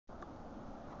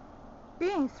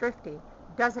Being thrifty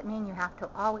doesn't mean you have to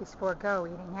always forego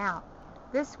eating out.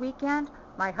 This weekend,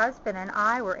 my husband and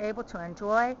I were able to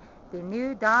enjoy the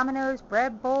new Domino's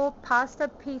Bread Bowl Pasta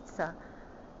Pizza.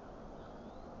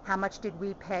 How much did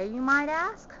we pay, you might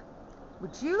ask?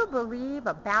 Would you believe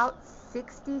about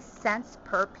 60 cents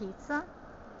per pizza?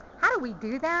 How do we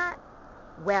do that?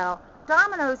 Well,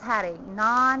 Domino's had a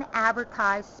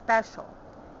non-advertised special.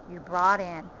 You brought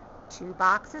in 2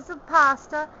 boxes of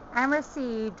pasta and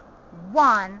received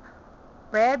 1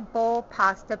 bread bowl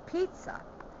pasta pizza.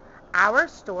 Our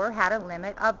store had a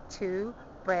limit of 2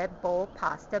 bread bowl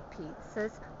pasta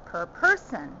pizzas per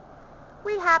person.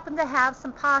 We happened to have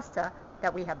some pasta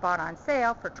that we had bought on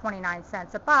sale for 29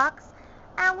 cents a box,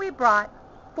 and we brought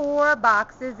 4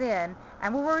 boxes in,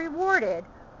 and we were rewarded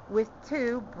with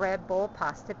 2 bread bowl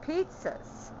pasta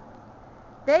pizzas.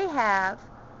 They have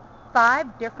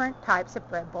 5 different types of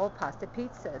bread bowl pasta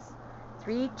pizzas: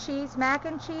 3 cheese mac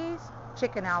and cheese,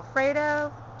 chicken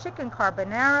alfredo, chicken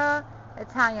carbonara,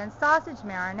 Italian sausage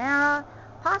marinara,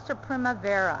 pasta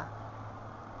primavera.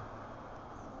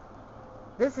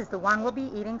 This is the one we'll be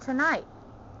eating tonight.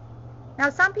 Now,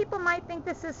 some people might think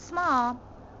this is small,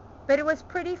 but it was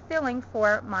pretty filling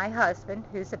for my husband,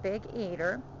 who's a big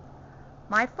eater,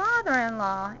 my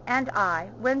father-in-law, and I,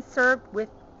 when served with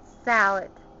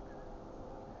salad.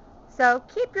 So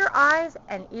keep your eyes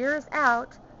and ears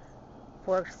out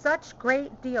for such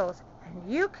great deals,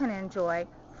 and you can enjoy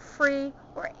free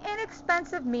or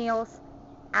inexpensive meals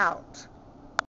out.